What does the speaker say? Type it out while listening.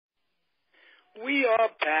We are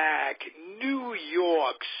back. New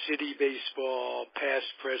York City Baseball, past,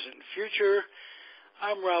 present, future.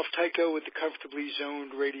 I'm Ralph Tyko with the Comfortably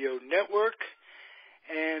Zoned Radio Network.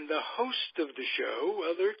 And the host of the show,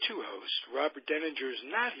 well, there are two hosts. Robert Denninger's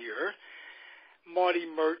not here. Marty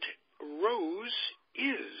Rose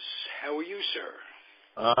is. How are you, sir?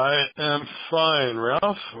 I am fine,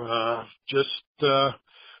 Ralph. Just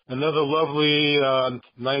another lovely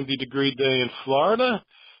 90-degree day in Florida,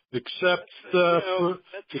 except that's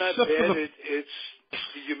not bad. It's the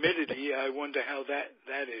humidity. I wonder how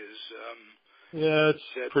that is. Yeah, it's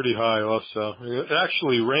pretty high also. It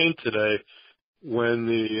actually rained today when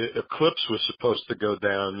the eclipse was supposed to go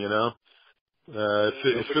down, you know.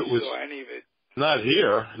 If it was saw any of it. Not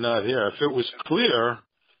here. If it was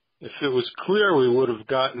clear, we would have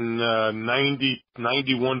gotten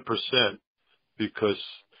 91%, because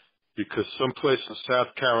someplace in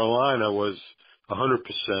South Carolina was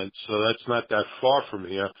 100%. So that's not that far from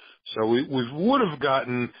here. So we would have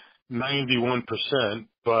gotten 91%,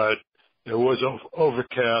 but it was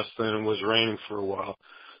overcast and it was raining for a while.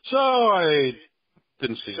 So I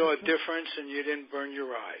didn't see. Saw a difference, and you didn't burn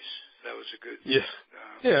your eyes. That was a good.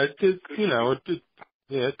 Yeah, it did. You know, it did.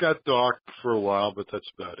 Yeah, it got dark for a while, but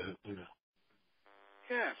that's about it. You know.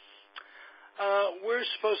 Yeah. We're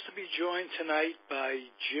supposed to be joined tonight by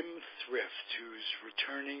Jim Thrift, who's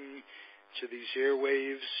returning to these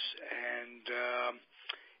airwaves and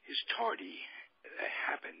is tardy. That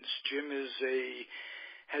happens. Jim has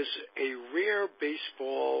a rare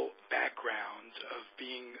baseball background of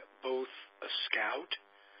being both a scout,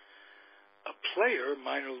 a player,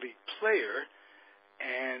 minor league player,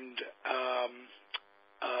 and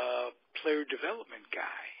a player development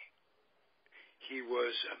guy. He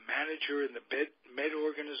was a manager in the Med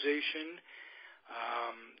organization,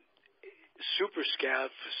 super scout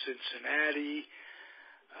for Cincinnati,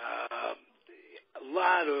 a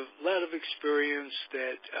lot of experience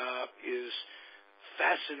that is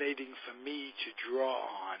fascinating for me to draw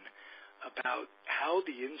on about how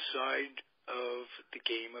the inside of the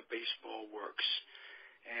game of baseball works.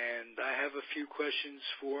 And I have a few questions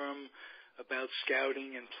for him about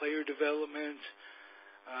scouting and player development.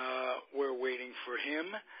 We're waiting for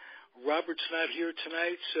him. Robert's not here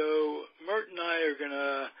tonight, so Mert and I are going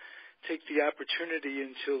to take the opportunity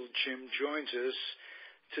until Jim joins us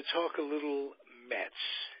to talk a little Mets.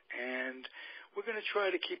 And we're going to try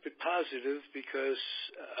to keep it positive because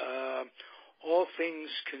all things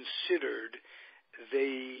considered,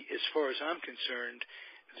 as far as I'm concerned,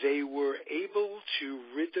 they were able to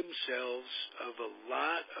rid themselves of a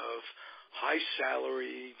lot of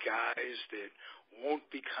high-salary guys that won't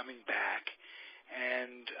be coming back.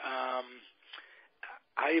 And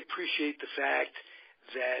I appreciate the fact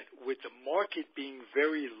that with the market being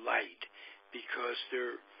very light, because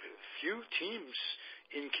there are few teams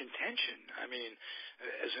in contention. I mean,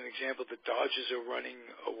 as an example, the Dodgers are running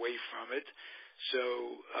away from it.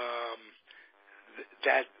 So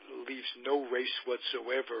that leaves no race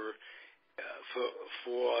whatsoever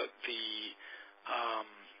for the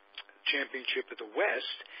championship of the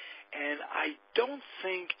West. And I don't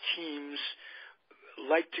think teams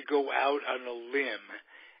like to go out on a limb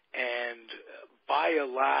and buy a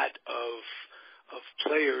lot of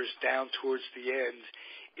players down towards the end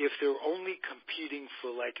if they're only competing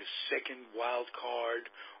for like a second wild card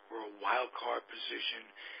or a wild card position.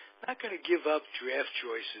 Not going to give up draft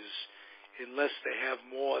choices unless they have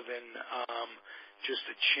more than just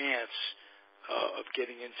a chance of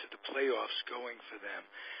getting into the playoffs going for them.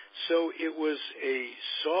 So it was a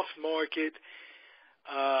soft market.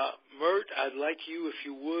 Mert, I'd like you, if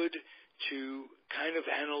you would, to kind of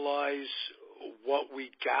analyze what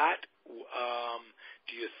we got.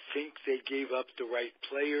 Do you think they gave up the right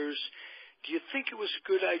players? Do you think it was a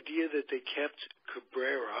good idea that they kept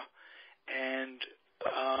Cabrera? And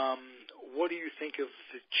what do you think of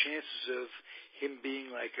the chances of him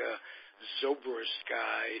being like a Zobrist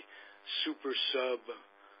guy, super sub,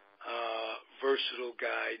 versatile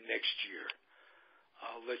guy next year?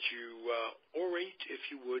 I'll let you orate, if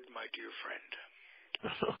you would, my dear friend.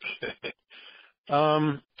 Okay.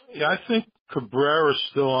 Yeah, I think Cabrera's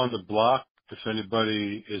still on the block if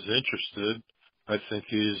anybody is interested. I think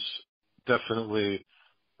he's definitely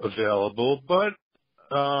available. But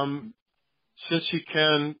since he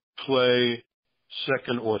can play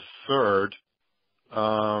second or third,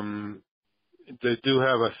 they do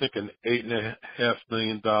have, I think, an $8.5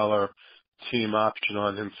 million team option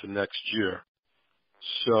on him for next year.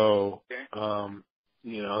 So,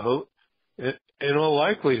 you know, in all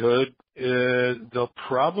likelihood, they'll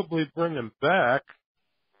probably bring him back.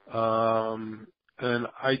 And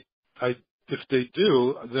I if they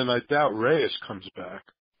do, then I doubt Reyes comes back.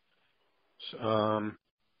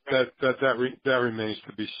 That remains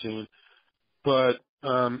to be seen. But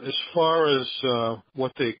as far as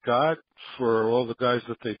what they got for all the guys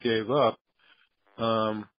that they gave up,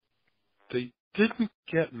 they didn't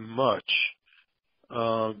get much.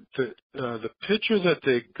 The pitcher that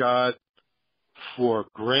they got for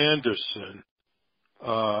Granderson,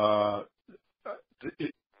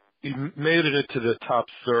 he made it into the top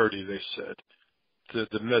 30. They said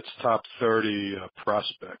the Mets' top 30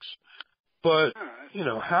 prospects. But you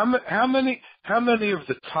know, how many of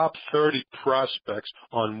the top 30 prospects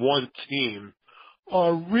on one team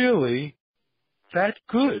are really that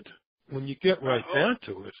good when you get right down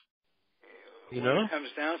to it? You know, when it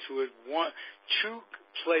comes down to it, two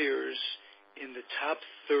players in the top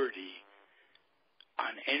 30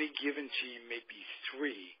 on any given team, maybe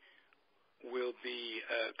three, will be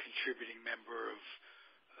a contributing member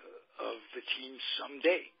of the team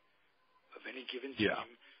someday, of any given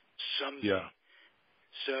team someday. Yeah.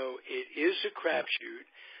 So it is a crapshoot,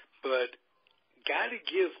 but got to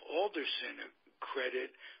give Alderson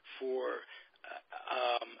credit for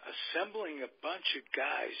assembling a bunch of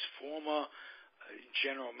guys, former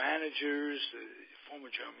general managers. The former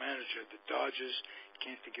general manager of the Dodgers,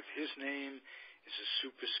 can't think of his name, is a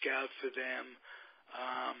super scout for them.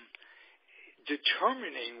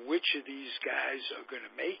 Determining which of these guys are going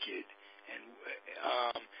to make it and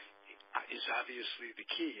is obviously the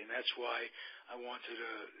key, and that's why I wanted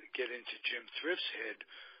to get into Jim Thrift's head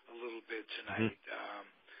a little bit tonight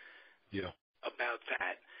about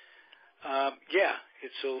that.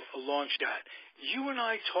 It's a long shot. You and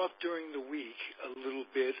I talked during the week a little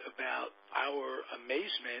bit about our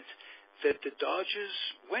amazement that the Dodgers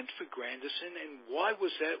went for Granderson, and why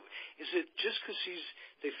was that? Is it just because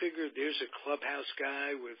they figured there's a clubhouse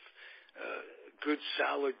guy with a good,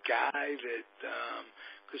 solid guy that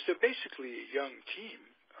because they're basically a young team.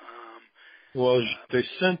 Well, they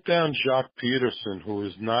sent down Jock Peterson, who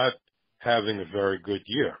is not having a very good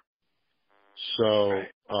year. So,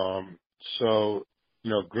 you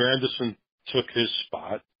know, Granderson took his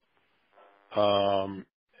spot. But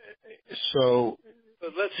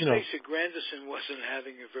let's face it, Granderson wasn't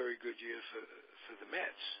having a very good year for the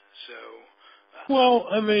Mets. So, well,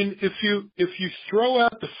 I mean, if you throw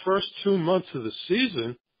out the first 2 months of the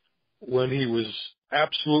season when he was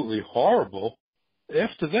absolutely horrible,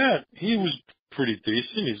 after that he was pretty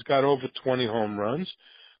decent. He's got over 20 home runs.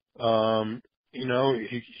 You know,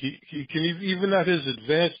 he can even at his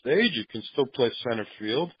advanced age, he can still play center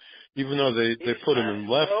field, even though they put him in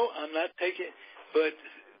left. No, I'm not taking. But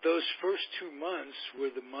those first 2 months were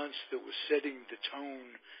the months that were setting the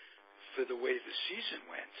tone for the way the season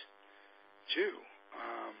went, too.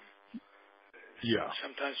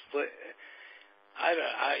 Sometimes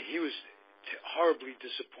he was horribly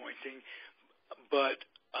disappointing, but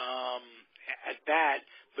at that.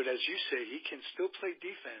 But as you say, he can still play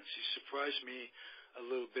defense. He surprised me a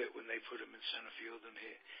little bit when they put him in center field,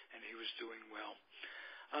 and he was doing well.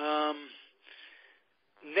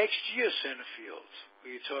 Next year, center field.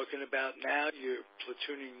 We're talking about now. You're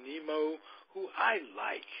platooning Nemo, who I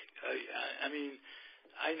like. I mean,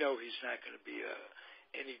 I know he's not going to be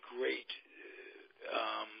any great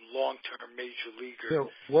long-term major leaguer. So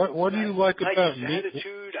what do you like about his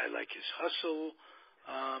attitude? I like his hustle.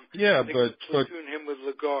 But platoon him with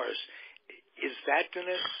Lagares. Is that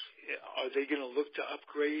gonna? Are they gonna look to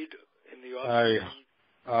upgrade in the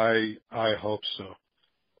offseason? I hope so.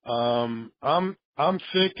 I'm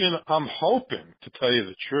thinking, I'm hoping, to tell you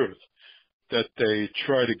the truth, that they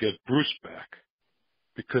try to get Bruce back,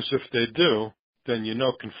 because if they do, then you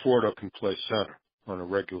know Conforto can play center on a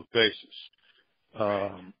regular basis.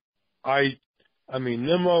 I mean,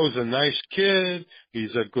 Nimmo is a nice kid.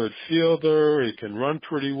 He's a good fielder. He can run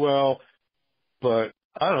pretty well, but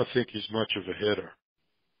I don't think he's much of a hitter.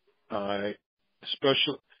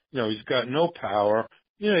 Especially, you know, he's got no power.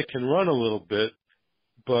 Yeah, he can run a little bit,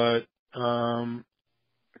 but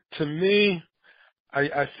to me,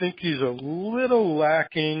 I think he's a little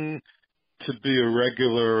lacking to be a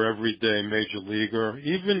regular, everyday major leaguer.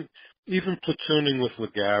 Even platooning with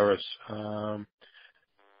Lagares.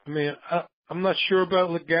 I mean, I'm not sure about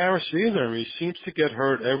Lagares either. I mean, he seems to get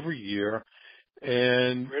hurt every year,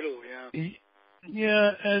 and Riddle,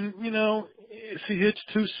 and you know, if he hits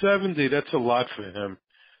 270, that's a lot for him,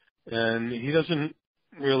 and he doesn't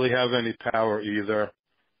really have any power either.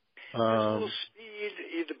 A little speed,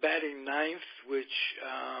 either batting ninth, which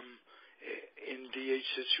in DH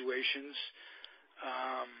situations,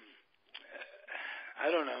 I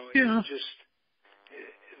don't know.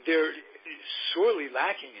 They're sorely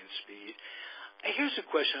lacking in speed. Here's a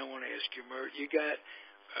question I want to ask you, Mert. You got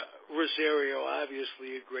Rosario,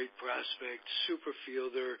 obviously a great prospect, super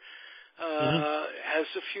fielder, has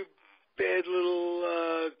a few bad little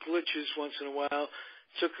glitches once in a while.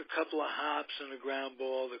 Took a couple of hops on a ground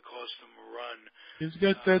ball that cost him a run. He's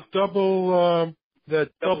got that double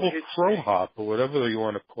crow hop or whatever you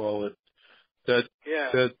want to call it. That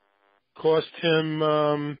cost him.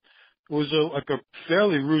 It was like a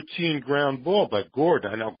fairly routine ground ball by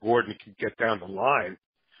Gordon. I know Gordon can get down the line,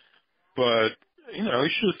 but he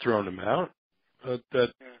should have thrown him out.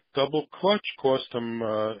 That double clutch cost him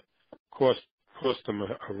a run.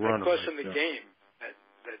 It cost him the game.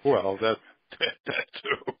 That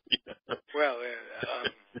too. Yeah. Well,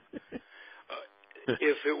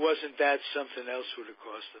 if it wasn't that, something else would have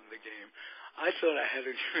cost them the game. I thought I had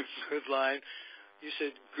a good line. You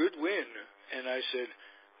said good win, and I said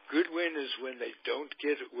good win is when they don't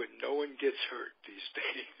get it, when no one gets hurt these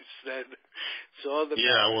days. It's all the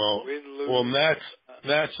win, lose. Well,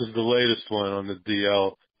 Nats is the latest one on the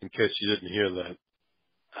DL. In case you didn't hear that.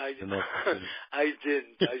 I didn't.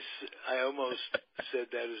 I almost said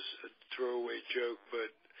that as a throwaway joke, but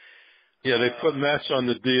yeah, they put Nats on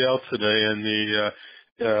the DL today, and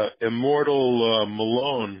the immortal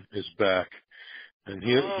Malone is back, and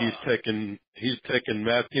he's taken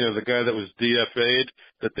Matt, the guy that was DFA'd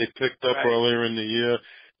that they picked up earlier in the year,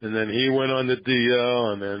 and then he went on the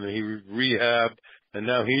DL, and then he rehabbed, and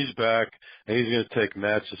now he's back, and he's going to take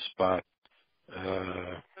Matt's spot.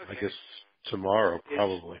 I guess tomorrow,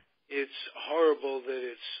 probably. It's horrible that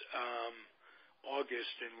it's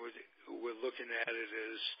August and we're looking at it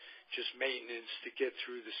as just maintenance to get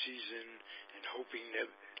through the season and hoping that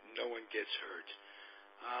no one gets hurt.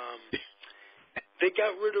 They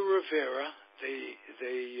got rid of Rivera.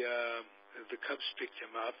 The Cubs picked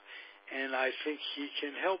him up, and I think he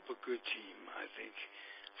can help a good team.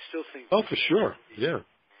 Still think. Oh, for sure. Yeah.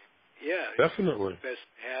 Yeah. Definitely. Best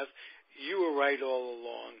to have. You were right all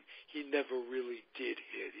along. He never really did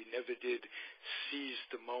hit. He never did seize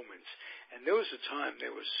the moments. And there was a time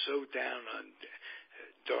they were so down on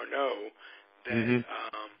d'Arnaud that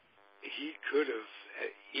he could have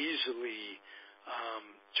easily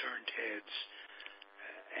turned heads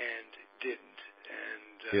and didn't.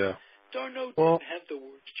 And d'Arnaud didn't have the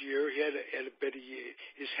worst year. He had a better year.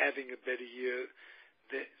 Is having a better year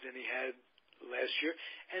than he had last year.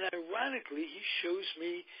 And ironically, he shows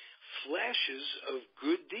me flashes of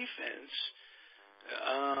good defense.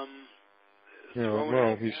 Throwing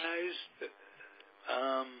out guys.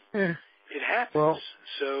 It happens. Well,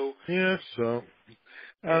 so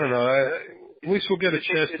I don't know. At least we'll get a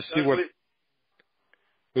chance to see what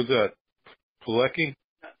was that. Pilecki?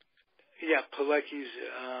 Yeah, Pilecki's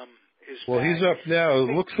is. Well, back. He's up now.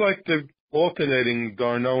 It looks like they're alternating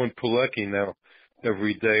d'Arnaud and Pilecki now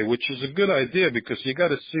every day, which is a good idea because you got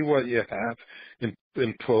to see what you have in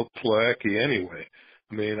Pilecki anyway.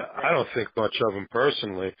 I mean, I don't think much of him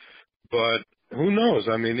personally, but who knows?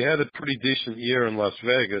 I mean, he had a pretty decent year in Las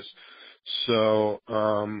Vegas, so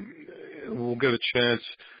we'll get a chance.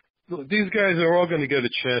 These guys are all going to get a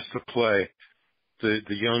chance to play, the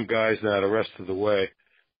young guys now the rest of the way,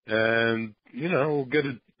 and we'll get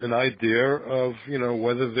an idea of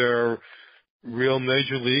whether they're real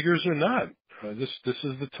major leaguers or not. This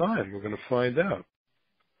is the time. We're going to find out.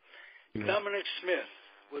 Dominic Smith,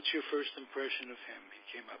 what's your first impression of him? He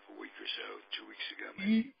came up a week or so, 2 weeks ago,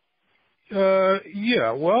 maybe.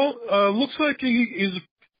 Looks like he's a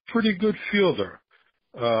pretty good fielder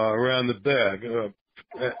around the bag,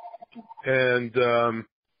 and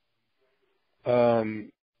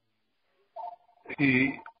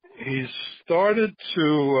he's started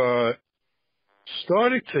to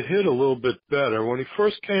hit a little bit better. When he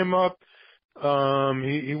first came up,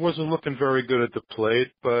 he wasn't looking very good at the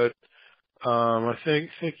plate, but I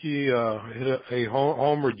think he hit a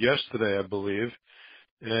homer yesterday, I believe,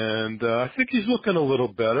 and I think he's looking a little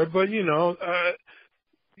better. But you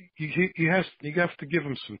have to give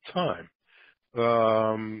him some time.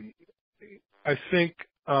 I think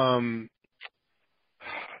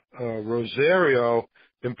Rosario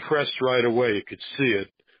impressed right away. You could see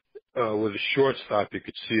it with a shortstop. You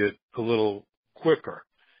could see it a little quicker.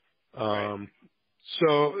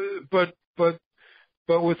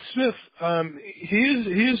 But with Smith, he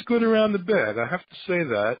is good around the bag. I have to say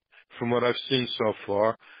that from what I've seen so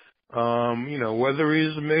far. Whether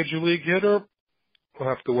he's a major league hitter, we'll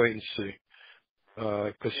have to wait and see.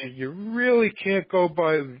 Because you really can't go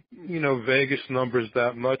by, Vegas numbers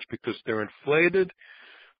that much because they're inflated.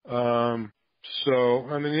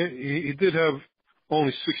 He did have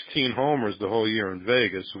only 16 homers the whole year in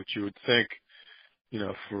Vegas, which you would think,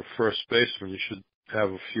 for a first baseman, you should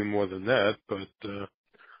have a few more than that, but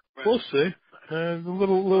Right. we'll see. A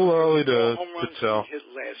little early to home runs tell. he hit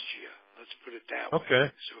last year. Let's put it that way.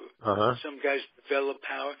 Okay. So some guys develop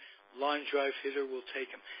power. Line drive hitter will take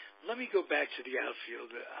him. Let me go back to the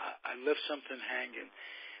outfield. I left something hanging.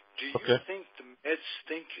 Do you Okay. think the Mets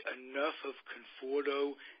think enough of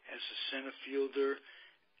Conforto as a center fielder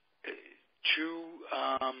to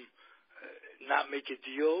not make a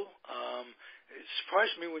deal? It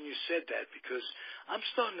surprised me when you said that because I'm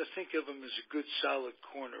starting to think of him as a good, solid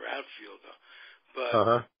corner outfielder.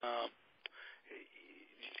 But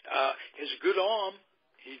he has a good arm.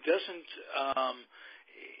 He doesn't.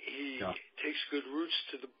 He takes good roots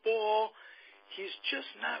to the ball. He's just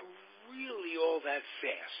not really all that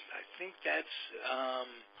fast. I think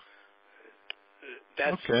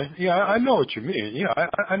that's okay. Yeah, I know what you mean. Yeah,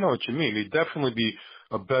 I know what you mean. He'd definitely be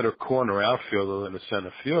a better corner outfielder than a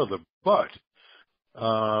center fielder, but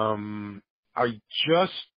I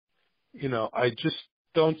just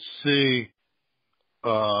don't see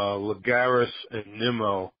Lagares and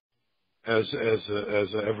Nimmo as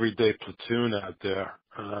a everyday platoon out there.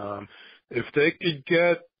 If they could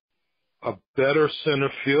get a better center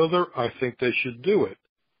fielder, I think they should do it.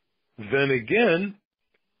 Then again,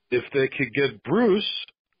 if they could get Bruce,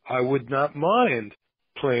 I would not mind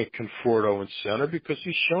playing Conforto in center because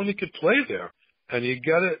he's shown he could play there. And you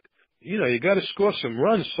gotta score some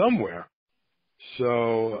runs somewhere.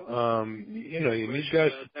 So, you need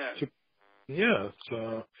guys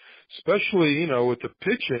so, especially, with the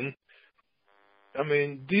pitching. I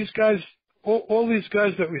mean, these guys, all these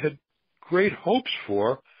guys that we had great hopes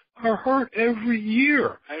for are hurt every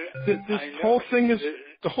year. The whole thing's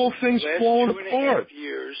falling apart.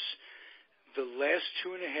 The last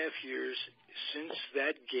 2.5 years since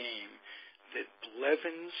that game that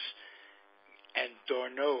Blevins and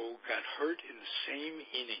Darno got hurt in the same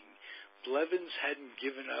inning. Blevins hadn't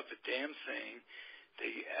given up a damn thing.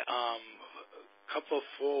 They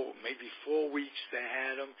maybe 4 weeks they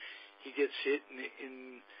had him. He gets hit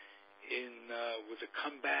in with a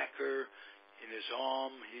comebacker in his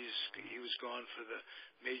arm. He was gone for the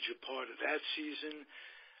major part of that season.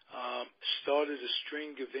 Started a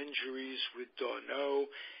string of injuries with Darno,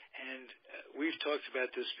 and we've talked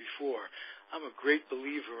about this before. I'm a great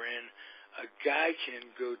believer in a guy can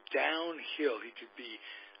go downhill. He could be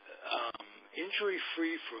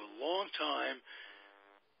injury-free for a long time,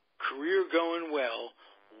 career going well.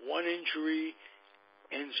 One injury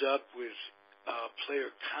ends up with a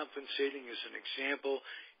player compensating. As an example,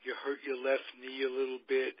 you hurt your left knee a little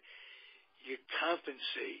bit. You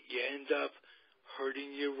compensate. You end up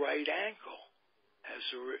hurting your right ankle as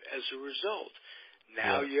a result.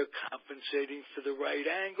 Now you're compensating for the right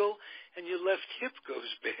ankle, and your left hip goes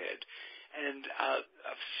bad. And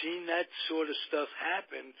I've seen that sort of stuff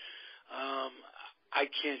happen. I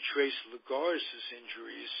can't trace Lagares'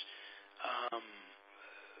 injuries.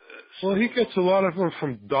 Well, he gets a lot of them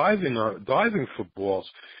from diving for balls.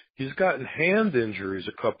 He's gotten hand injuries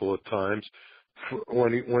a couple of times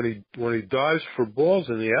when he dives for balls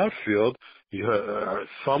in the outfield.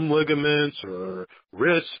 Thumb ligaments or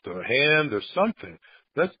wrist or hand or something.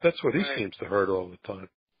 That's what he seems to hurt all the time.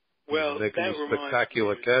 Well, making that these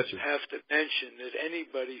spectacular catches. I have to mention that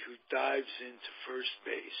anybody who dives into first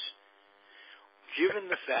base, given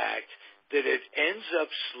the fact that it ends up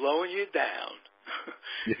slowing you down,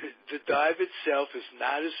 the dive itself is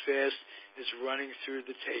not as fast as running through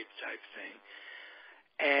the tape type thing,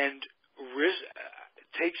 and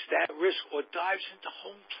takes that risk or dives into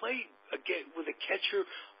home plate again with a catcher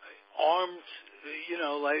armed,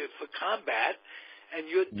 like for combat, and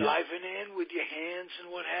you're diving in with your hands and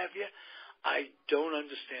what have you. I don't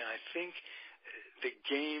understand. I think the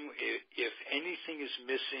game, if anything is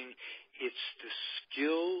missing, it's the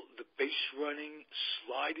skill, the base running,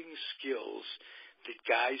 sliding skills that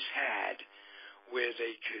guys had, where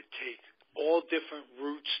they could take all different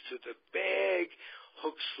routes to the bag,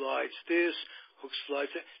 hook slides this, hook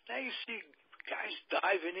slides that. Now you see guys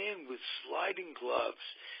diving in with sliding gloves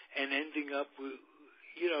and ending up with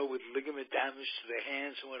ligament damage to their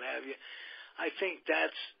hands and what have you. I think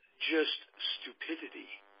that's just stupidity.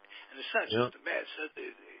 And it's not just the Mets.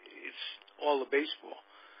 It's all of baseball.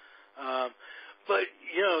 But,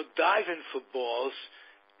 diving for balls,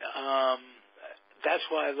 that's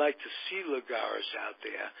why I like to see Lagares out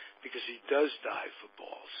there, because he does dive for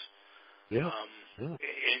balls.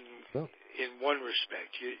 In one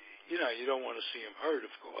respect. You don't want to see him hurt,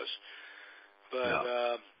 of course.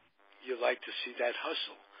 But you like to see that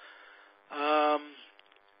hustle.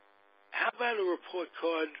 How about a report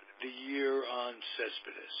card the year on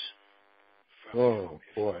Cespedes? Oh,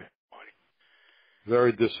 boy.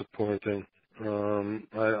 Very disappointing.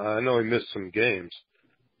 I know he missed some games,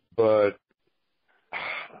 but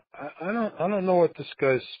I don't know what this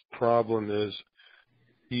guy's problem is.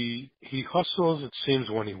 He hustles, it seems,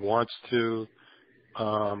 when he wants to.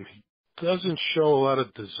 He doesn't show a lot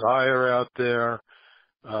of desire out there.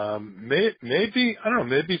 Maybe I don't know.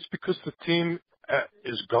 Maybe it's because the team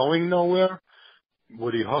is going nowhere.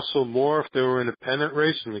 Would he hustle more if they were in a pennant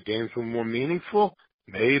race and the games were more meaningful?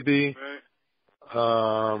 Maybe.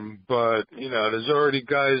 But, there's already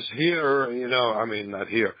guys here, I mean, not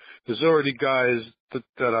here. There's already guys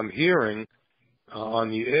that I'm hearing on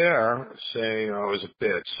the air saying, it was a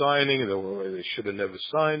bad signing, they should have never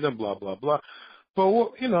signed him, blah, blah, blah. But,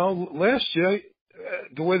 last year,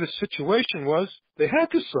 the way the situation was, they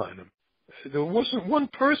had to sign him. There wasn't one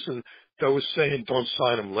person that was saying don't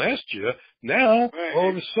sign him last year. Now, all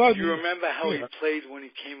of a sudden... You remember how he played when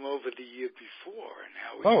he came over the year before and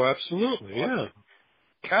how he... absolutely, yeah.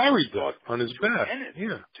 Carried that on his back.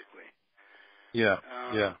 Yeah.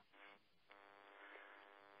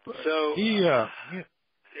 So...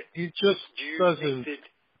 he just doesn't...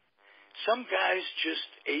 Some guys just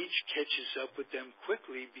age catches up with them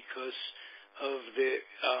quickly because of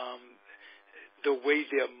the way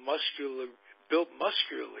they're built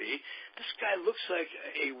muscularly. This guy looks like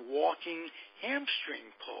a walking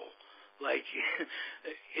hamstring pull. Like,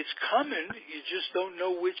 it's coming. You just don't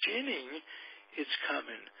know which inning it's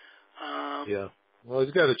coming. Well,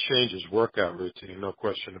 he's got to change his workout routine, no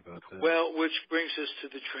question about that. Well, which brings us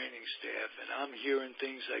to the training staff, and I'm hearing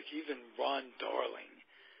things like even Ron Darling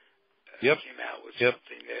came out with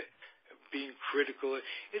something that being critical.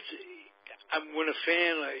 When a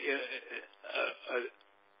fan,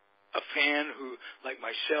 a fan who, like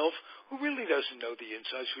myself, who really doesn't know the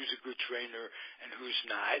insides, who's a good trainer and who's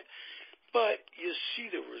not, but you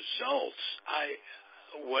see the results.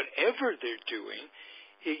 Whatever they're doing,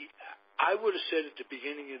 I would have said at the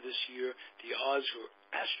beginning of this year the odds were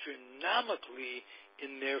astronomically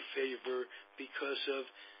in their favor because of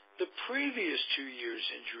the previous 2 years'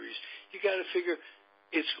 injuries. You got to figure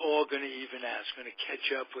it's all going to even out. It's going to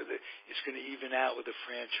catch up with it. It's going to even out with the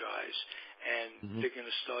franchise, and they're going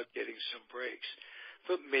to start getting some breaks.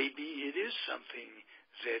 But maybe it is something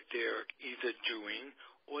that they're either doing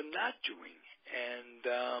or not doing. And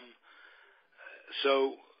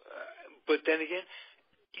but then again,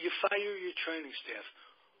 you fire your training staff.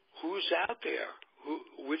 Who's out there?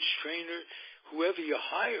 Which trainer? Whoever you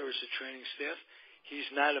hire as a training staff, he's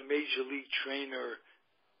not a major league trainer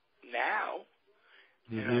now.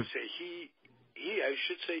 And I say I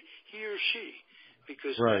should say he or she,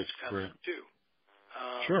 because that's coming too.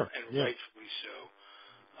 And rightfully so.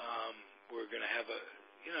 We're going to have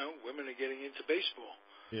women are getting into baseball.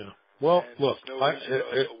 Yeah. Well, and look,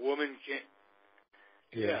 a woman can't.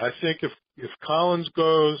 Yeah, I think if Collins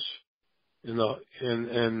goes, and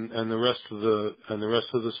the rest of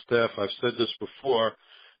the staff, I've said this before,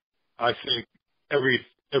 I think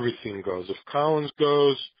everything goes. If Collins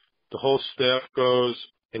goes, the whole staff goes,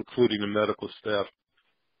 including the medical staff.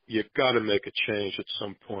 You got to make a change at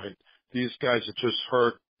some point. These guys are just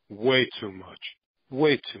hurt way too much.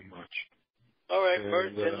 All right,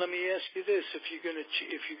 Bert. Then let me ask you this: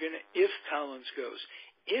 if Collins goes,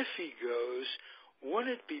 if he goes,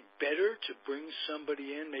 wouldn't it be better to bring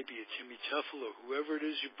somebody in, maybe a Timmy Tuffle or whoever it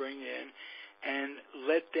is you bring in, and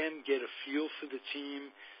let them get a feel for the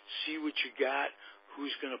team, see what you got,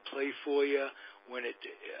 who's going to play for you when it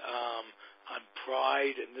on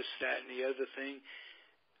pride and this, that, and the other thing.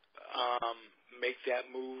 Make that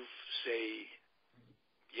move, say,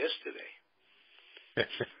 yesterday.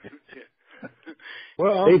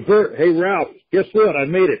 Well, hey Bert, hey Ralph, guess what? I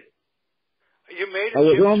made it. You made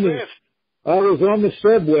it. Jim Thrift. I was on the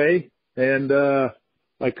subway, and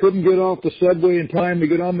I couldn't get off the subway in time to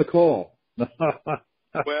get on the call.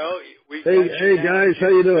 Well, hey guys, how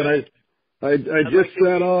you doing? I just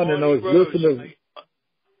got on and I was listening to.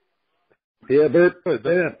 Yeah, Bert.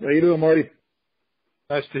 Yeah, how you doing, Marty?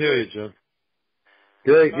 Nice to hear you, Jim.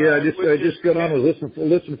 Great. Yeah, I just got on. I was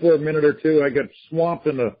listening for a minute or two. I got swamped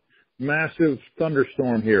in a massive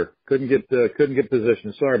thunderstorm here. Couldn't get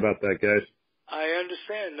position. Sorry about that, guys. I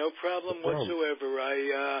understand. No problem whatsoever.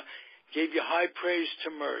 I gave you high praise to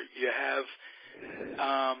Mert. You have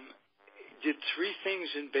did three things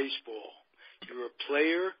in baseball. You're a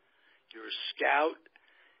player, you're a scout,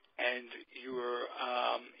 and you're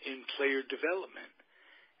in player development.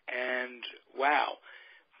 And wow,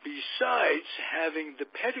 besides having the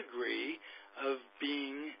pedigree of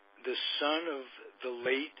being the son of the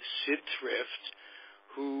late Syd Thrift,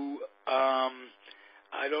 who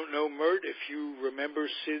I don't know, Mert, if you remember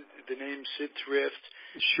the name Syd Thrift.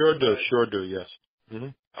 Sure do, yes.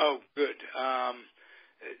 Mm-hmm. Oh, good.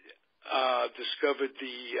 Discovered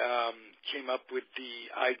came up with the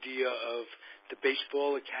idea of the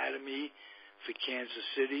baseball academy for Kansas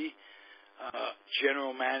City.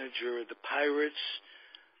 General manager of the Pirates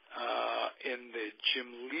in the Jim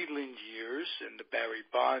Leland years and the Barry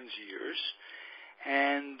Bonds years.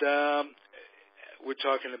 And we're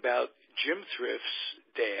talking about Jim Thrift's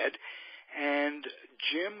dad. And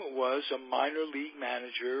Jim was a minor league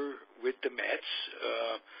manager with the Mets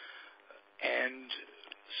and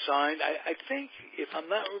signed, I think, if I'm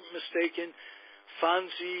not mistaken,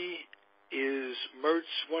 Fonzie is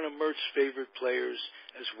one of Mertz's favorite players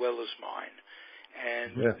as well as mine.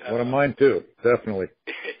 And yeah, one of mine too, definitely.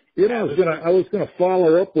 You know, I was gonna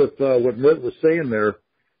follow up with what Mert was saying there.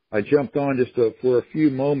 I jumped on just for a few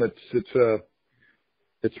moments.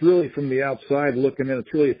 It's really from the outside looking in.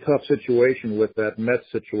 It's really a tough situation with that Mets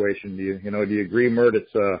situation. Do you agree, Mert?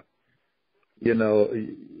 It's when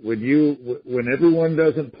everyone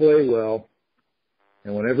doesn't play well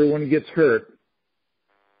and when everyone gets hurt,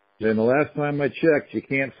 then the last time I checked, you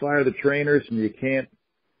can't fire the trainers and you can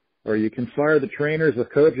fire the trainers, the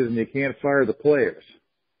coaches, and you can't fire the players.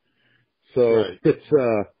 So right.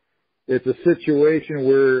 It's a situation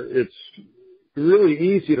where it's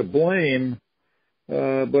really easy to blame,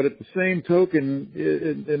 but at the same token,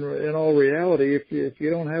 in all reality, if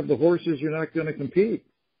you don't have the horses, you're not going to compete.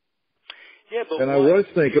 Yeah, but I was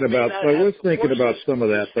thinking about some of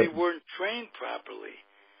that. They weren't trained properly.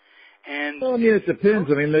 And well, I mean, it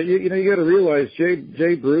depends. I mean, you got to realize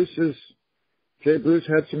Jay Bruce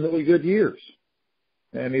had some really good years,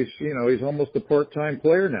 and he's almost a part-time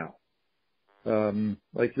player now.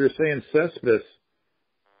 Like you're saying, Cespedes.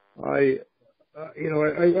 I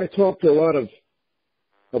talk to a lot of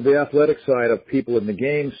the athletic side of people in the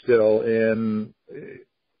game still, and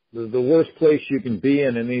the worst place you can be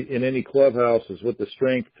in any clubhouse is with the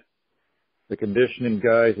strength, the conditioning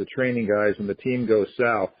guys, the training guys, when the team goes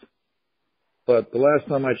south. But the last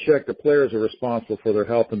time I checked, the players are responsible for their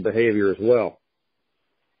health and behavior as well.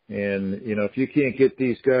 And, if you can't get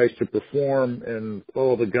these guys to perform and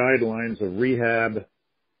follow the guidelines of rehab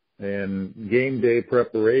and game day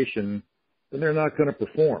preparation, then they're not going to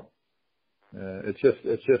perform. It's just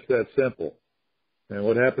that simple. And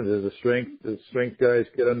what happens is the strength guys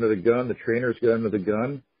get under the gun, the trainers get under the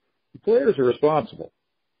gun. The players are responsible.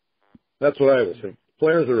 That's what I would say.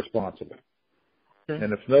 Players are responsible. Okay.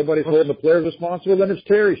 And if nobody's holding the players responsible, then it's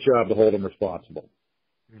Terry's job to hold them responsible.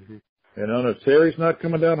 Mm-hmm. And if Terry's not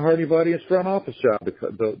coming down hard anybody, it's front office job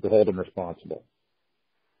to hold them responsible.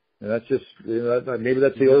 And that's just maybe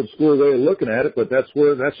that's the old school way of looking at it, but that's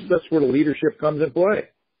where the leadership comes in play.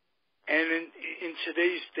 And in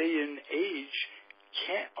today's day and age,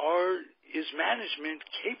 is management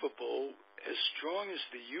capable, as strong as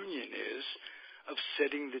the union is, of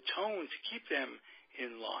setting the tone to keep them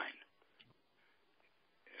in line?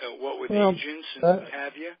 What with agents and what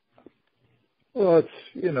have you? Well, it's,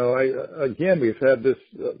 we've had this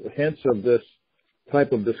hints of this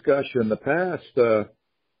type of discussion in the past.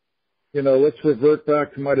 Let's revert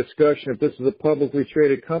back to my discussion. If this is a publicly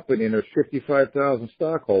traded company and there's 55,000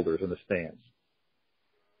 stockholders in the stands,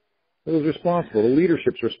 who's responsible? The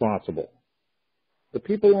leadership's responsible. The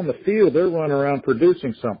people on the field, they're running around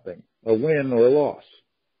producing something, a win or a loss.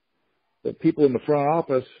 The people in the front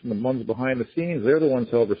office and the ones behind the scenes, they're the ones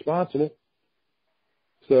held responsible.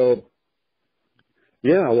 So,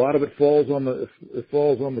 yeah, a lot of it falls on the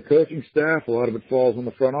coaching staff. A lot of it falls on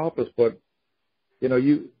the front office. But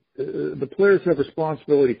the players have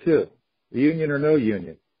responsibility too, union or no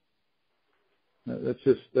union. That's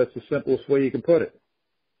the simplest way you can put it.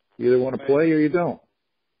 You either want to play or you don't.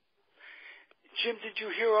 Jim, did you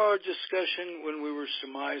hear our discussion when we were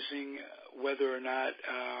surmising whether or not,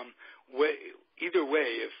 either way,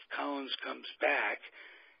 if Collins comes back,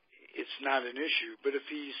 it's not an issue. But if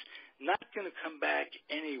he's not going to come back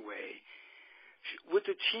anyway, would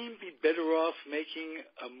the team be better off making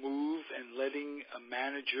a move and letting a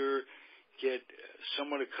manager get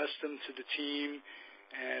somewhat accustomed to the team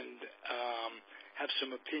and have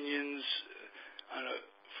some opinions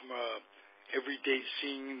from everyday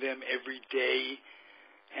seeing them every day,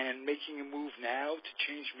 and making a move now to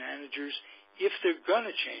change managers if they're going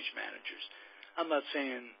to change managers? I'm not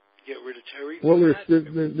saying get rid of Terry. Well,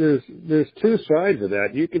 there's two sides of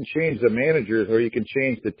that. You can change the managers, or you can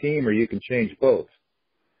change the team, or you can change both.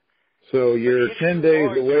 So you're 10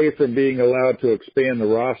 days away from being allowed to expand the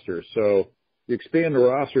roster. So you expand the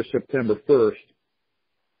roster September 1st.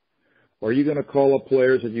 Are you going to call up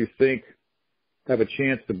players that you think have a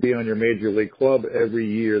chance to be on your major league club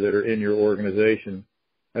every year that are in your organization?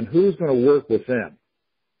 And who's going to work with them?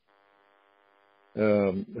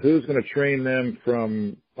 Who's going to train them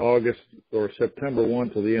from August or September 1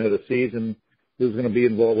 till the end of the season? Who's going to be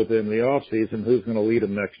involved with them in the off season? Who's going to lead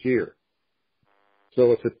them next year?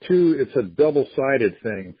 So it's a double-sided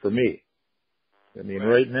thing for me. I mean,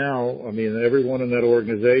 right now, everyone in that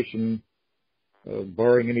organization,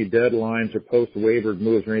 barring any deadlines or post-waiver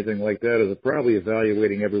moves or anything like that, is probably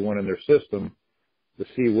evaluating everyone in their system to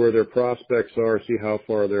see where their prospects are, see how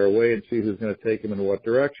far they're away, and see who's going to take them in what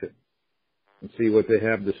direction, and see what they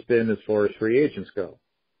have to spend as far as free agents go.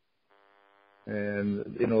 And,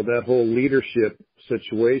 that whole leadership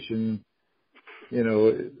situation,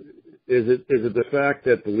 is it the fact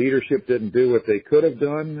that the leadership didn't do what they could have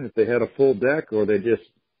done if they had a full deck, or they just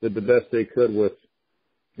did the best they could with,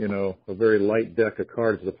 a very light deck of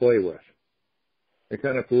cards to play with? You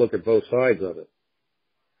kind of have to look at both sides of it.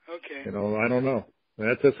 Okay. I don't know.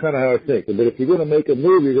 That's kind of how I think. But if you're going to make a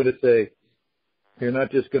move, you're going to say, you're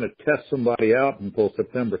not just going to test somebody out until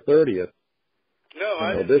September 30th. No,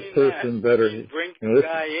 I didn't this mean person that. better Bring the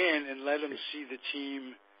guy in and let him see the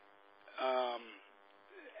team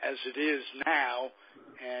as it is now,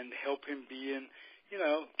 and help him be in.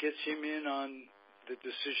 Gets him in on the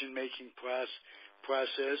decision-making process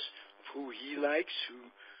of who he likes,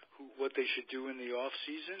 what they should do in the off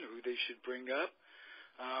season, who they should bring up.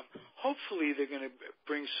 Hopefully, they're going to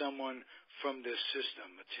bring someone from this system,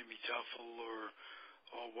 a Timmy Tuffle or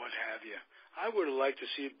what have you. I would have liked to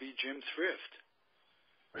see it be Jim Thrift.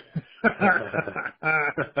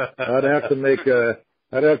 I'd have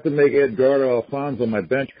to make Edgardo Alfonso my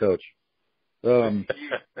bench coach. You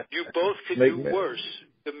both could do worse.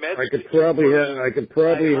 The Mets I could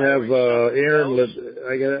probably have Aaron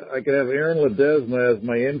Ledesma as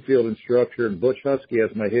my infield instructor and Butch Husky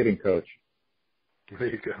as my hitting coach. There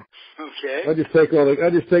you go. Okay. I just take all the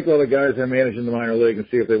guys I manage in the minor league and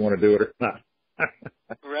see if they want to do it or not.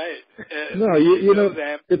 Right. No,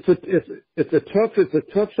 it's a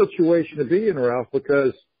tough situation to be in, Ralph,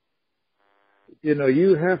 because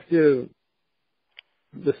you have to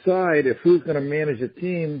decide if who's going to manage a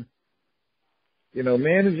team.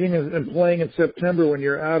 Managing and playing in September when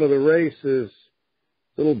you're out of the race is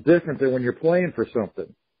a little different than when you're playing for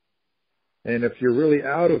something. And if you're really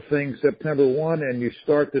out of things September 1 and you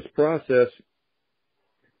start this process,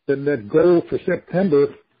 then that goal for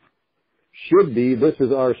September should be, this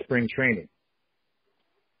is our spring training.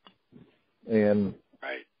 And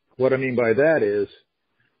what I mean by that is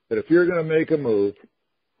that if you're going to make a move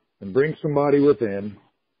and bring somebody within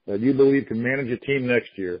that you believe can manage a team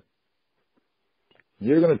next year,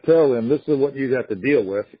 you're going to tell them this is what you got to deal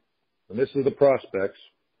with, and this is the prospects,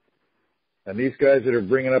 and these guys that are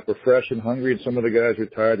bringing up are fresh and hungry, and some of the guys are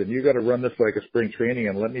tired, and you got to run this like a spring training,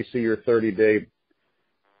 and let me see your 30-day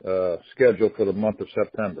schedule for the month of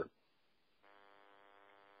September.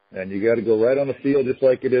 And you got to go right on the field just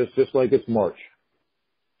like it is, just like it's March.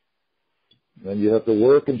 And you have to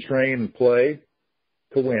work and train and play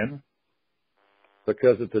to win,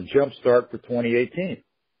 because it's a jump start for 2018.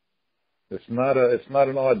 It's not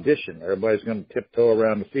an audition. Everybody's going to tiptoe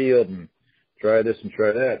around the field and try this and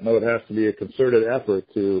try that. No, it has to be a concerted effort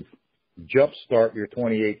to jumpstart your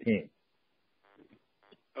 2018.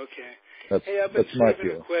 Okay. Hey, I've been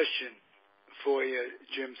saving a question for you,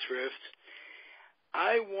 Jim Thrift.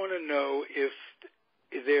 I want to know if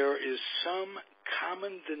there is some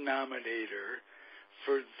common denominator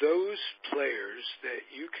for those players that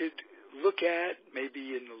you could look at,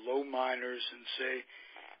 maybe in the low minors, and say,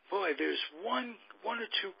 boy, there's one or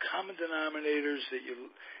two common denominators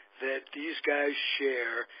that these guys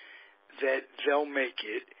share, that they'll make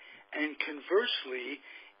it. And conversely,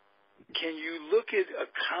 can you look at a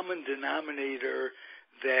common denominator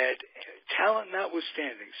that, talent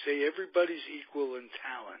notwithstanding, say everybody's equal in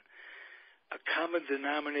talent, a common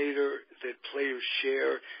denominator that players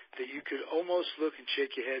share that you could almost look and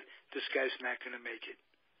shake your head, this guy's not going to make it,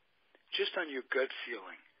 just on your gut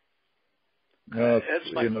feeling?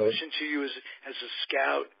 That's my question to you as a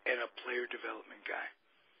scout and a player development guy.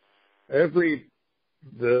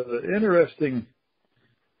 The interesting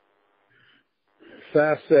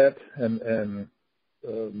facet and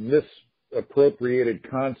misappropriated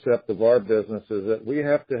concept of our business is that we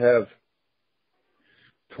have to have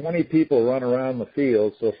 20 people run around the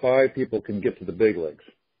field so 5 people can get to the big leagues.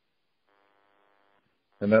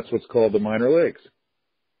 And that's what's called the minor leagues.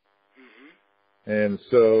 Mm-hmm. And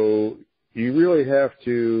so you really have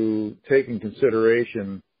to take in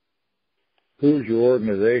consideration who's your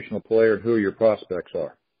organizational player and who your prospects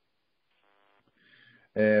are.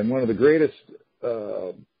 And one of the greatest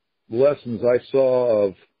lessons I saw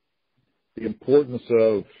of the importance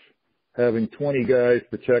of having 20 guys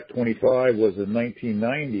protect 25 was in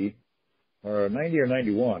 1990 or 90 or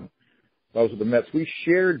 91. I was with the Mets. We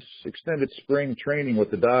shared extended spring training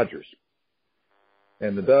with the Dodgers.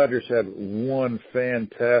 And the Dodgers had one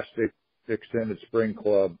fantastic extended spring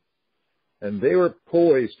club. And they were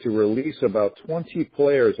poised to release about 20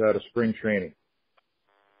 players out of spring training.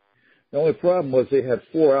 The only problem was they had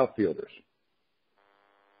 4 outfielders.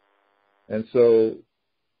 And so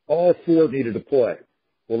all 4 needed to play.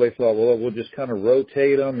 Well, they thought, well, we'll just kind of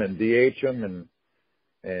rotate them and DH them,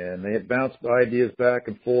 and they had bounced ideas back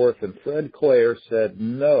and forth. And Fred Clare said,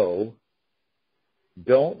 no,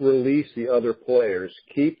 don't release the other players.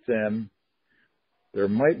 Keep them. There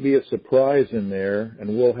might be a surprise in there,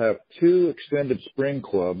 and we'll have 2 extended spring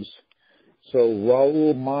clubs so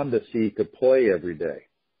Raul Mondesi could play every day.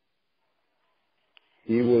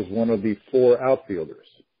 He was one of the 4 outfielders.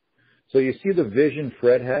 So you see the vision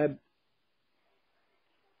Fred had?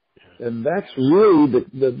 And that's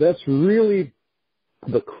really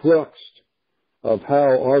the crux of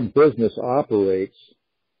how our business operates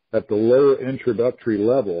at the lower introductory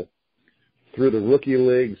level through the rookie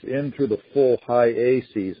leagues in through the full high A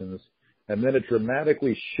seasons, and then it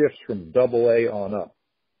dramatically shifts from double A on up.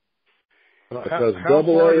 Because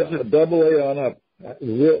double A on up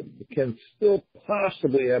can still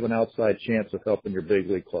possibly have an outside chance of helping your big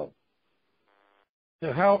league club.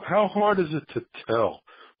 Yeah, how hard is it to tell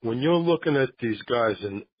when you're looking at these guys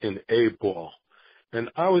in A ball? And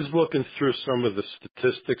I was looking through some of the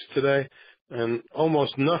statistics today, and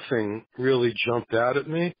almost nothing really jumped out at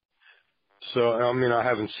me. So, I mean, I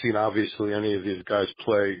haven't seen, obviously, any of these guys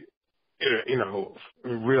play, you know,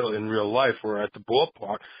 in real life or at the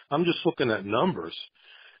ballpark. I'm just looking at numbers.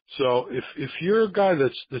 So if you're a guy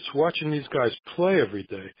that's watching these guys play every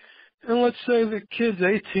day, and let's say the kid's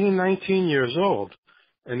 18, 19 years old,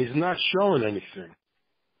 and he's not showing anything,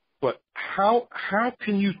 but how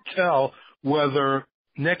can you tell whether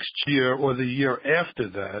next year or the year after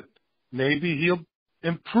that, maybe he'll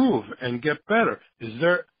improve and get better? Is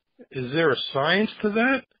there a science to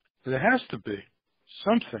that? There has to be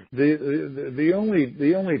something. The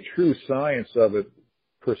only true science of it,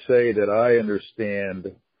 per se, that I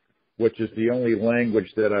understand, which is the only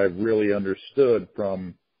language that I've really understood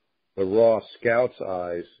from the raw scout's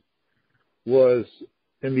eyes, was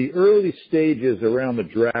in the early stages around the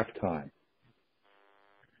draft time.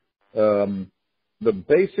 The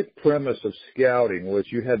basic premise of scouting was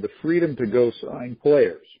you had the freedom to go sign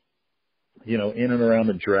players, you know, in and around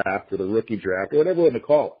the draft or the rookie draft or whatever you want to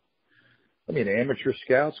call it. I mean, amateur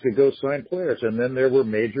scouts could go sign players, and then there were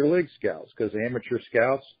major league scouts because amateur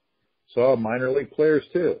scouts saw minor league players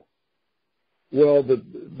too. Well, the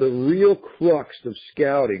real crux of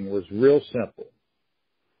scouting was real simple.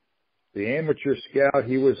 The amateur scout,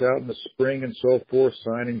 he was out in the spring and so forth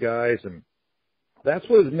signing guys, and that's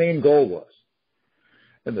what his main goal was.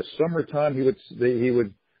 In the summertime, he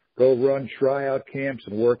would go run tryout camps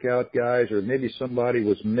and work out guys, or maybe somebody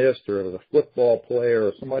was missed, or it was a football player,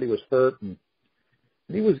 or somebody was hurt, and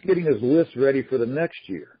he was getting his list ready for the next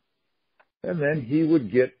year. And then he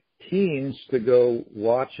would get teams to go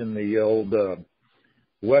watch in the old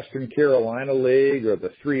Western Carolina League or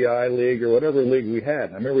the 3I League or whatever league we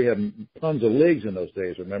had. I remember we had tons of leagues in those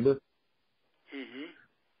days, remember? Mm-hmm.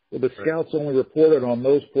 Well, the scouts only reported on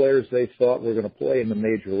those players they thought were going to play in the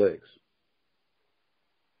major leagues.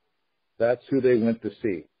 That's who they went to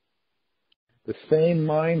see. The same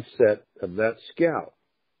mindset of that scout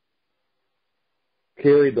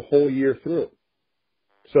carried the whole year through.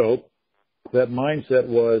 So that mindset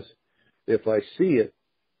was, if I see it,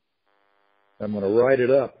 I'm going to write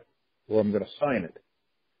it up or I'm going to sign it.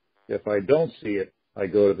 If I don't see it, I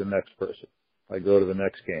go to the next person. I go to the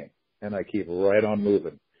next game, and I keep right on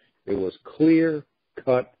moving. It was clear,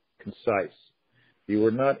 cut, concise. You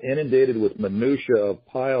were not inundated with minutia of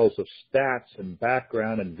piles of stats and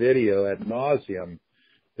background and video ad nauseum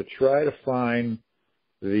to try to find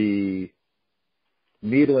the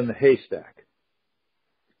needle in the haystack.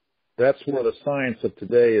 That's where the science of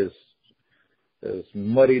today has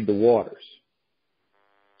muddied the waters.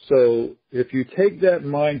 So if you take that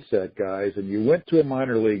mindset, guys, and you went to a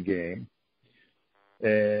minor league game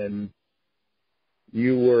and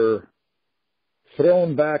you were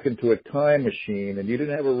thrown back into a time machine and you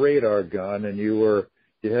didn't have a radar gun and you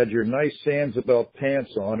had your nice Sandsabelt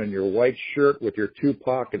pants on and your white shirt with your 2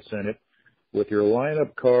 pockets in it with your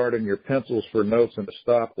lineup card and your pencils for notes and a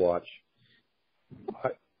stopwatch.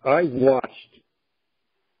 I watched.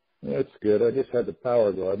 That's good. I just had the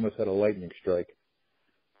power go. I must have had a lightning strike.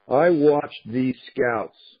 I watched these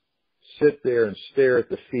scouts sit there and stare at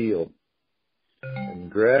the field and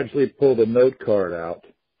gradually pull the note card out,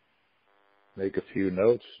 make a few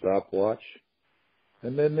notes, stopwatch,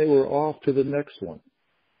 and then they were off to the next one.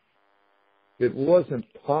 It wasn't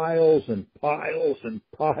piles and piles and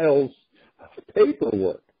piles of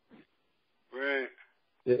paperwork. Right.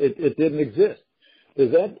 It didn't exist.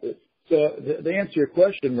 Is that so? To answer your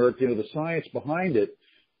question, Merck, the science behind it,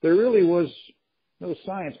 there really was no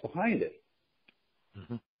science behind it.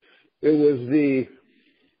 Mm-hmm. It was the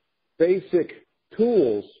basic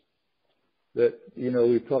tools that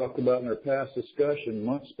we talked about in our past discussion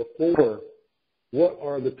months before. What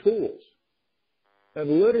are the tools?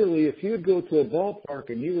 And literally, if you'd go to a ballpark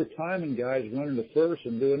and you were timing guys running to first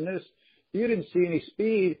and doing this, you didn't see any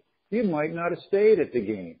speed, you might not have stayed at the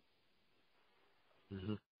game.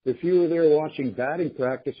 Mm-hmm. If you were there watching batting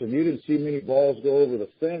practice and you didn't see many balls go over the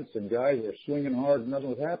fence and guys were swinging hard and nothing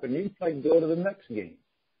was happening, you might go to the next game.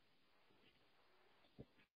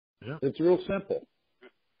 Yeah. It's real simple.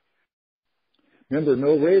 Remember,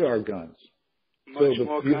 no radar guns.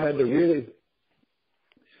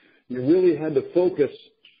 You really had to focus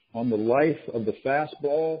on the life of the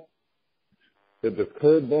fastball. Did the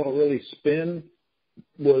curveball really spin?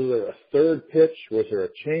 Was there a third pitch? Was there a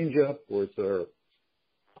changeup? Was there a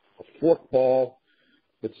forkball,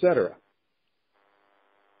 etc.?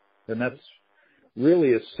 And that's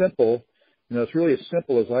really as simple. It's really as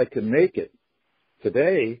simple as I can make it.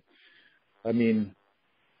 Today, the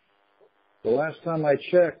last time I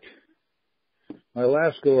checked, my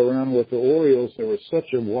last go around with the Orioles, there was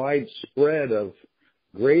such a wide spread of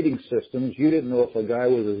grading systems, you didn't know if a guy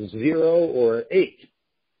was a 0 or an 8.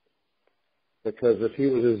 Because if he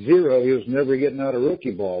was a 0, he was never getting out of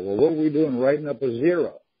rookie ball. Well, what were we doing writing up a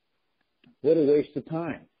 0? What a waste of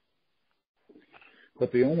time.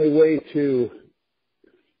 But the only way to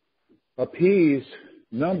appease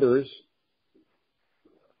numbers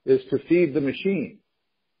is to feed the machine.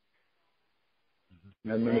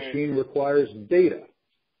 And the machine requires data.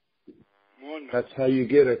 That's how you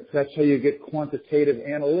get quantitative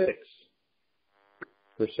analytics,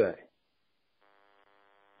 per se.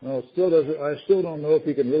 Well, I still don't know if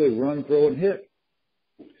you can really run, throw, and hit.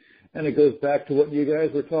 And it goes back to what you guys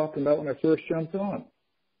were talking about when I first jumped on.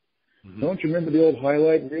 Mm-hmm. Don't you remember the old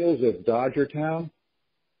highlight reels of Dodger Town?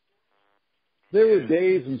 There were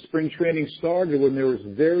days when spring training started when there was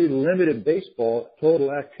very limited baseball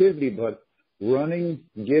total activity, but running,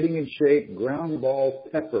 getting in shape, ground ball,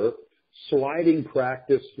 pepper, sliding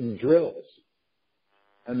practice, and drills.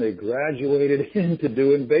 And they graduated into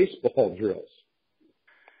doing baseball drills.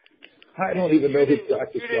 I don't even know who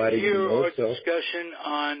practiced sliding anymore. You didn't hear our discussion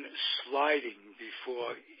on sliding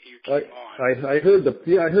before you came on.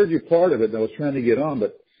 I heard you part of it, and I was trying to get on,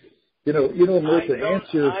 but Mertha,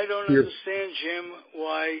 answer. I don't understand, Jim,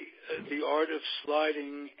 why the art of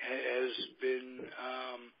sliding has been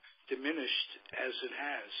diminished as it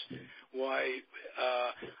has. Why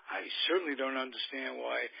I certainly don't understand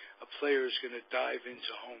why a player is going to dive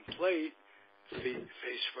into home plate,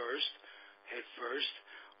 face first, head first,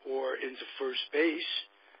 or into first base,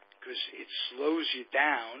 because it slows you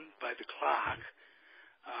down by the clock.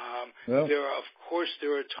 There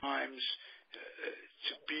are times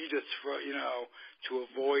to beat a throw, to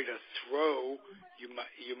avoid a throw,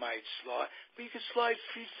 you might slide, but you can slide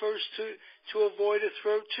feet first to avoid a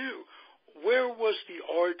throw too. Where was the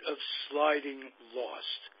art of sliding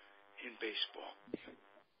lost in baseball?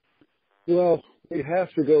 Well, we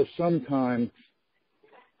have to go sometime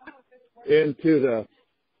into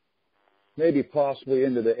maybe possibly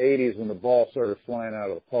into the 80s when the ball started flying out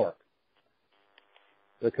of the park.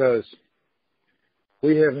 Because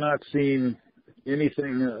we have not seen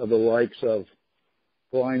anything of the likes of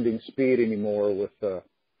blinding speed anymore with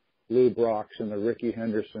Lou Brocks and the Ricky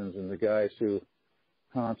Hendersons and the guys who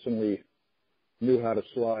constantly knew how to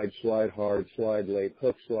slide hard, slide late,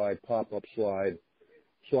 hook slide, pop-up slide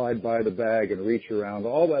by the bag and reach around.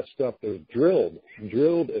 All that stuff was drilled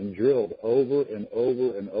over and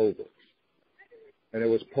over and over. And it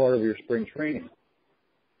was part of your spring training.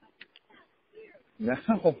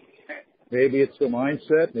 Now, maybe it's the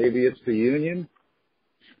mindset, maybe it's the union.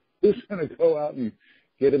 Who's going to go out and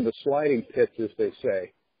get in the sliding pits, as they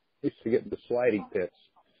say? Used to get in the sliding pits.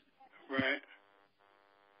 Right.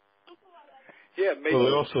 Yeah, maybe. Well,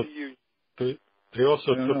 they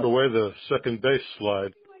also took away the second base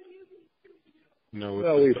slide. With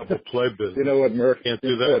the double play business. You know what, Merck? Can't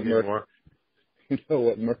do that anymore. You know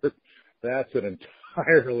what, Merck? That's an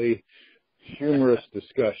entirely humorous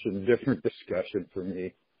discussion, different discussion for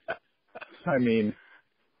me. I mean,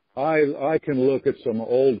 I can look at some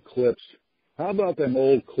old clips. How about them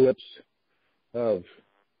old clips of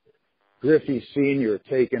Griffey Sr.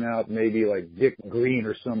 taking out maybe like Dick Green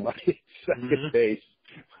or somebody at second base?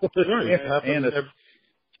 Right. And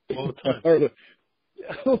all the time.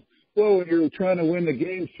 Well, when you're trying to win the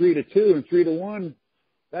game 3-2 and 3-1,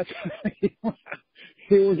 that's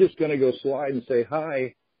you were just going to go slide and say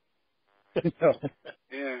hi. You know.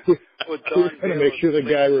 Yeah. Well, You're Don going to Baylor, make sure the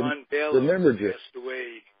guy remembered you. passed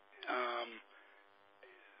away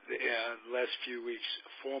the last few weeks.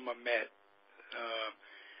 Former Met,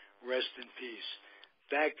 rest in peace.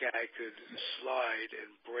 That guy could slide and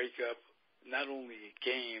break up not only a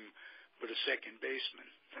game but a second baseman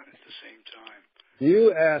at the same time.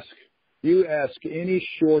 You ask any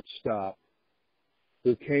shortstop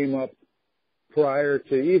who came up prior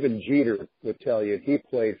to, even Jeter would tell you he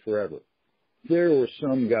played forever. There were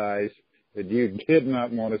some guys that you did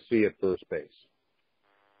not want to see at first base.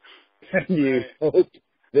 And you hoped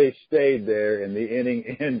they stayed there and the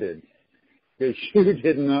inning ended. Because you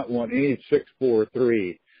did not want any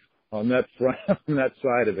 6-4-3 on that front, on that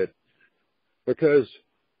side of it. Because,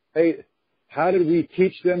 hey, how did we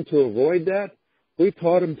teach them to avoid that? We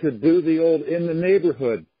taught them to do the old in the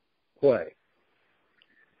neighborhood play.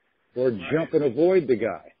 Or jump and avoid the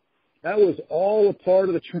guy. That was all a part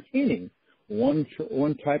of the training. One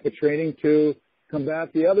type of training to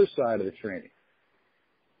combat the other side of the training.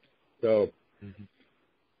 So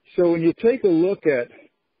when you take a look at,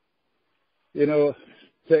 you know,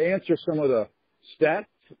 to answer some of the stat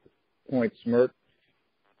points, Mert,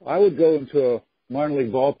 I would go into a minor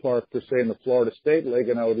league ballpark, per se, in the Florida State League,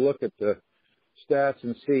 and I would look at the stats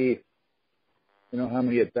and see, you know, how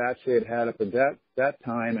many at-bats they had up at that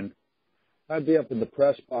time, and I'd be up in the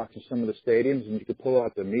press box of some of the stadiums, and you could pull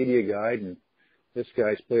out the media guide, and this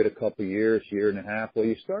guy's played a couple years, year and a half. Well,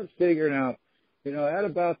 you start figuring out, you know, at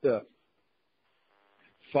about the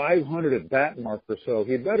 500 at-bat mark or so,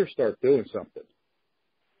 he'd better start doing something.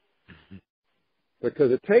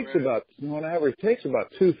 Because it takes about, on average, it takes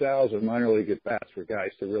about 2,000 minor league at-bats for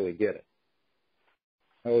guys to really get it.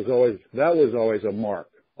 That was always a mark,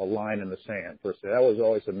 a line in the sand, per se. That was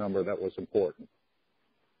always a number that was important.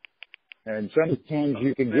 And sometimes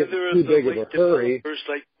you can get too big of a hurry.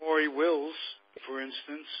 Like Maury Wills, for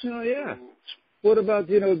instance. Oh, yeah. What about,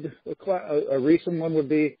 you know, a recent one would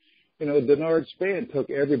be, you know, Denard Span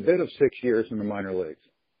took every bit of 6 years in the minor leagues.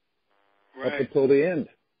 Up until the end.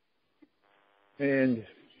 And,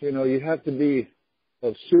 you know, you have to be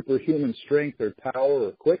of superhuman strength or power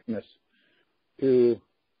or quickness to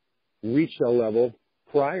reach a level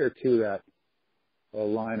prior to that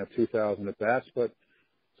line of 2,000 at-bats. But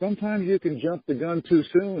sometimes you can jump the gun too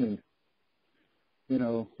soon and, you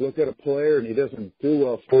know, look at a player and he doesn't do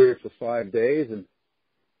well for you for 5 days. And,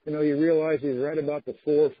 you know, you realize he's right about the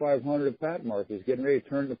 400 or 500 at-bat mark. He's getting ready to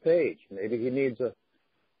turn the page. Maybe he needs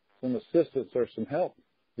some assistance or some help.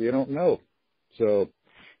 You don't know. So,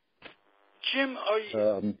 Jim,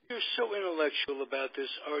 you're so intellectual about this.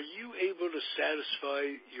 Are you able to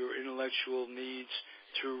satisfy your intellectual needs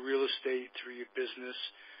through real estate, through your business,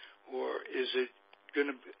 or is it going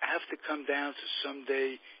to have to come down to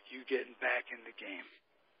someday you getting back in the game?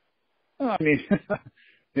 Well, I mean,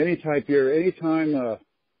 anytime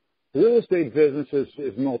real estate business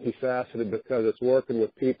is multifaceted because it's working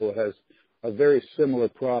with people. It has a very similar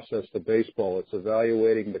process to baseball. It's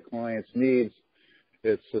evaluating the client's needs.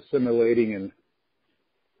 It's assimilating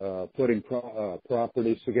and putting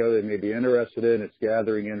properties together they may be interested in. It's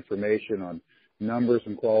gathering information on numbers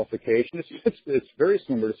and qualifications. It's very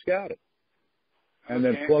similar to scouting. And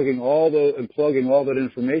then plugging all that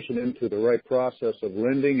information into the right process of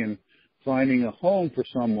lending and finding a home for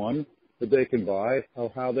someone that they can buy,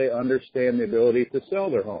 how they understand the ability to sell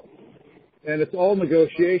their home. And it's all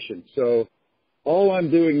negotiation. So all I'm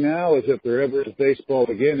doing now is if there ever is baseball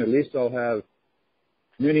again, at least I'll have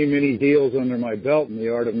many, many deals under my belt in the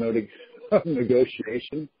art of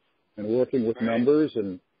negotiation and working with numbers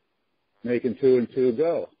and making 2 and 2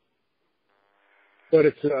 go. But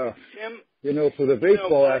it's, you know, for the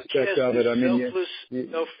baseball aspect of it, I mean,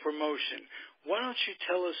 self-promotion. Why don't you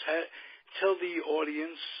tell the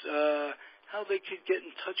audience how they could get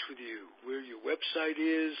in touch with you, where your website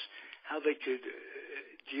is, how they could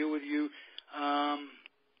deal with you.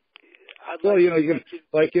 Well, you know, you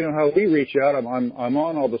know how we reach out. I'm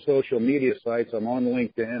on all the social media sites. I'm on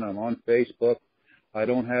LinkedIn. I'm on Facebook. I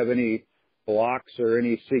don't have any blocks or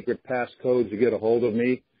any secret passcodes to get a hold of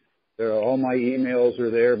me. All my emails are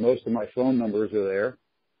there. Most of my phone numbers are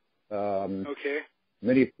there.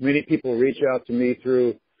 Many people reach out to me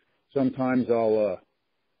through. Sometimes I'll,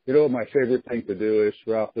 you know, what my favorite thing to do is,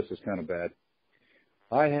 Ralph, this is kind of bad.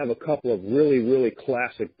 I have a couple of really, really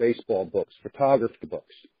classic baseball books, photography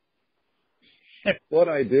books. What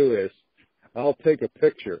I do is I'll take a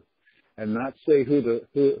picture and not say who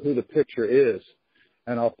the picture is,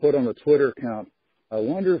 and I'll put on the Twitter account, I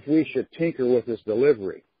wonder if we should tinker with this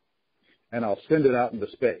delivery, and I'll send it out into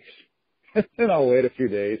space. And then I'll wait a few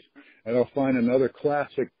days, and I'll find another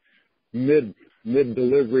classic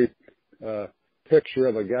mid-delivery picture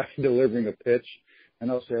of a guy delivering a pitch, and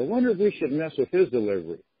I'll say, I wonder if we should mess with his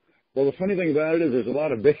delivery. Well, the funny thing about it is there's a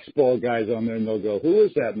lot of baseball guys on there, and they'll go, who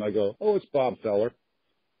is that? And I'll go, oh, it's Bob Feller.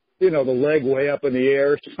 You know, the leg way up in the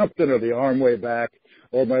air, something, or the arm way back.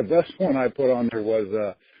 Or my best one I put on there was,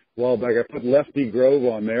 a while back, I put Lefty Grove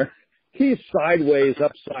on there. He's sideways,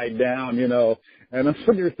 upside down, you know. And I'm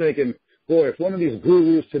sitting there thinking, boy, if one of these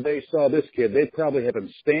gurus today saw this kid, they'd probably have him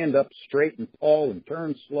stand up straight and tall and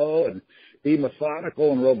turn slow and be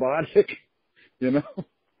methodical and robotic, you know.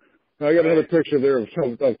 I got another picture there of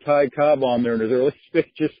Ty Cobb on there in his early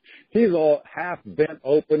stages. He's all half bent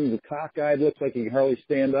open, cockeyed, looks like he can hardly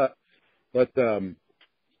stand up. But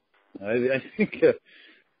I think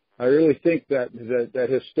I really think that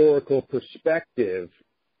historical perspective,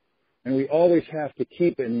 and we always have to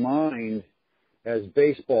keep in mind as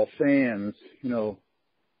baseball fans, you know,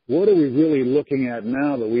 what are we really looking at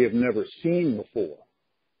now that we have never seen before,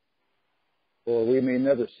 or we may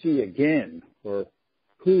never see again, or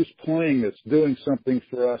who's playing that's doing something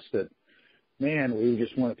for us that, man, we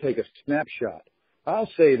just want to take a snapshot. I'll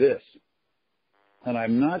say this, and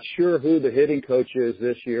I'm not sure who the hitting coach is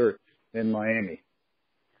this year in Miami.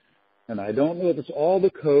 And I don't know if it's all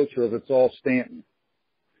the coach or if it's all Stanton.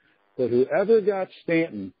 But whoever got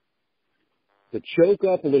Stanton to choke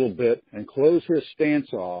up a little bit and close his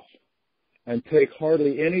stance off and take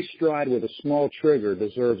hardly any stride with a small trigger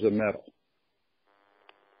deserves a medal.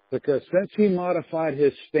 Because since he modified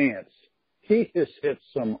his stance, he has hit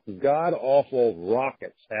some god-awful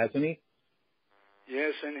rockets, hasn't he?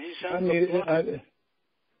 Yes, and he's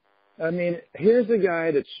I mean, here's a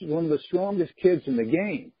guy that's one of the strongest kids in the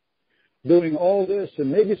game doing all this,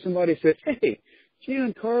 and maybe somebody said, hey,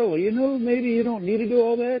 Giancarlo, you know, maybe you don't need to do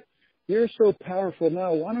all that. You're so powerful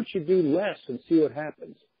now. Why don't you do less and see what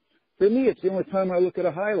happens? For me, it's the only time I look at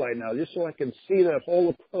a highlight now, just so I can see that whole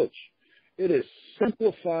approach. It is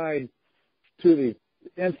simplified to the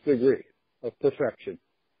nth degree of perfection.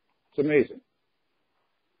 It's amazing.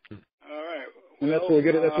 All right. Well, And that's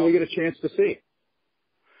what we get a chance to see.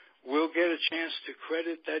 We'll get a chance to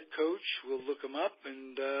credit that coach. We'll look him up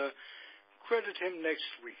and credit him next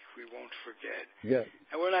week. We won't forget. Yeah.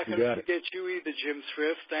 And we're not going to forget you either, Jim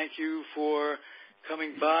Thrift. Thank you for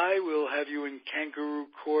coming by. We'll have you in Kangaroo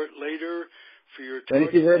Court later for your tour.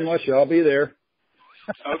 Thank you very much. I'll be there.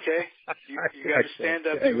 Okay. You got to stand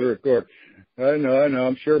up to it. Court. I know.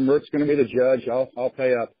 I'm sure Mert's going to be the judge. I'll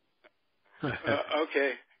pay up.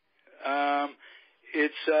 Okay.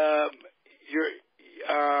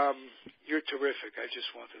 You're terrific. I just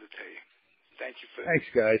wanted to tell you. Thank you for. Thanks,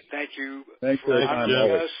 guys. Thank you. Thanks for the time.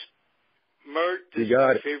 Us. Mert, this is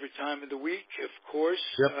my it. favorite time of the week, of course.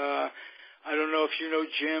 Yep. I don't know if you know,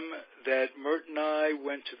 Jim, that Mert and I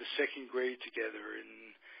went to the second grade together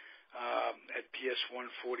at PS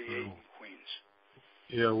 148 in Queens.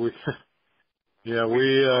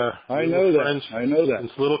 I know that. I know that.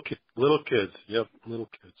 Since little kids. Yep, little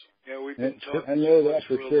kids. Yeah, we've been talking. I know that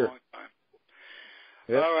for sure. A long time.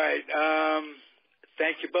 Yep. All right.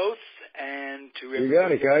 Thank you both, and to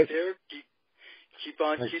everybody out there, keep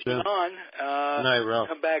on keeping on. Good night, Ralph.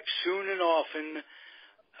 Come back soon and often,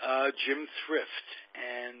 Jim Thrift.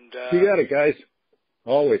 And you got it, guys.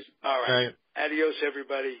 Always. All right. Adios,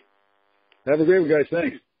 everybody. Have a great one, guys.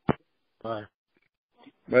 Thanks. Bye.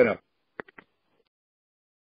 Bye now.